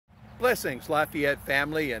Blessings, Lafayette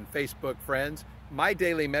family and Facebook friends. My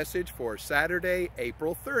daily message for Saturday,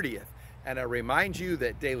 April 30th. And I remind you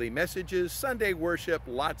that daily messages, Sunday worship,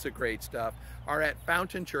 lots of great stuff are at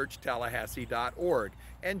fountainchurchtallahassee.org.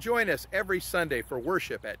 And join us every Sunday for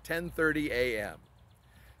worship at 10:30 a.m.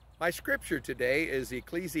 My scripture today is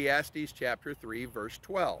Ecclesiastes chapter 3, verse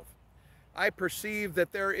 12. I perceive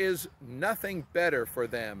that there is nothing better for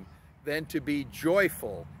them than to be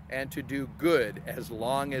joyful and to do good as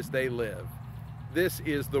long as they live. This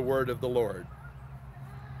is the word of the Lord.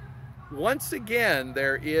 Once again,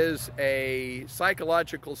 there is a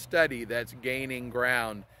psychological study that's gaining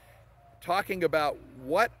ground talking about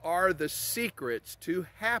what are the secrets to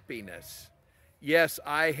happiness. Yes,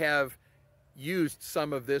 I have used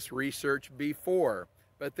some of this research before,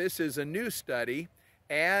 but this is a new study,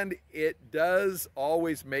 and it does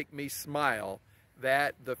always make me smile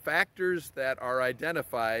that the factors that are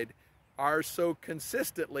identified are so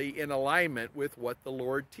consistently in alignment with what the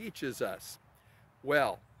Lord teaches us.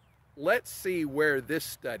 Well, let's see where this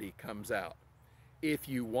study comes out. If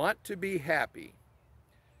you want to be happy,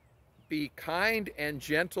 be kind and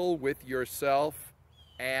gentle with yourself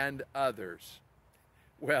and others.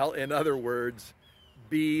 Well, in other words,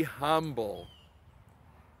 be humble,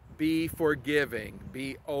 be forgiving,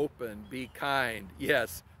 be open, be kind.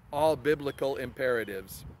 Yes, all biblical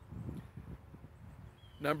imperatives.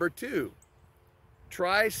 Number 2,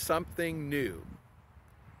 try something new.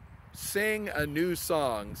 Sing a new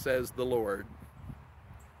song, says the Lord.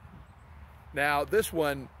 Now, this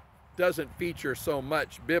one doesn't feature so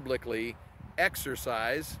much biblically.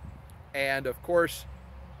 Exercise, and of course,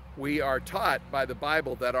 we are taught by the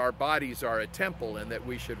Bible that our bodies are a temple and that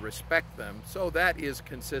we should respect them, so that is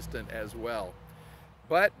consistent as well.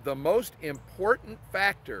 But the most important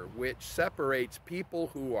factor which separates people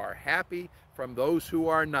who are happy from those who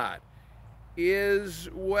are not is,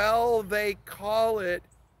 well, they call it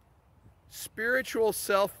spiritual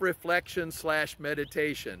self-reflection /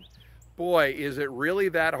 meditation. Boy, is it really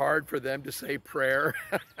that hard for them to say prayer?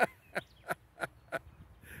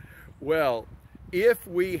 Well, if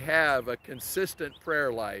we have a consistent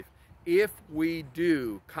prayer life, if we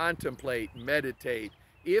do contemplate, meditate,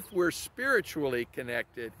 if we're spiritually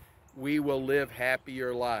connected, we will live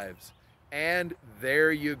happier lives. And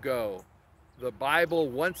there you go. The Bible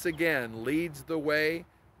once again leads the way,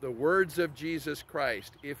 the words of Jesus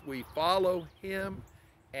Christ. If we follow him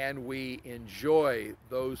and we enjoy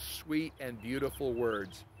those sweet and beautiful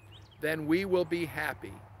words, then we will be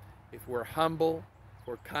happy. If we're humble, if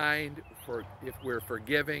we're kind, if we're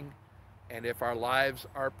forgiving, and if our lives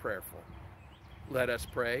are prayerful. Let us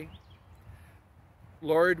pray.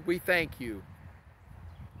 Lord, we thank you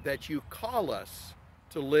that you call us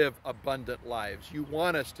to live abundant lives. You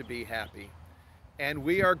want us to be happy. And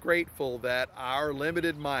we are grateful that our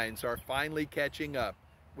limited minds are finally catching up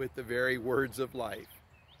with the very words of life.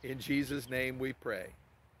 In Jesus' name we pray.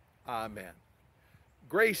 Amen.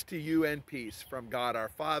 Grace to you and peace from God our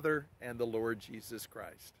Father and the Lord Jesus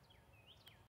Christ.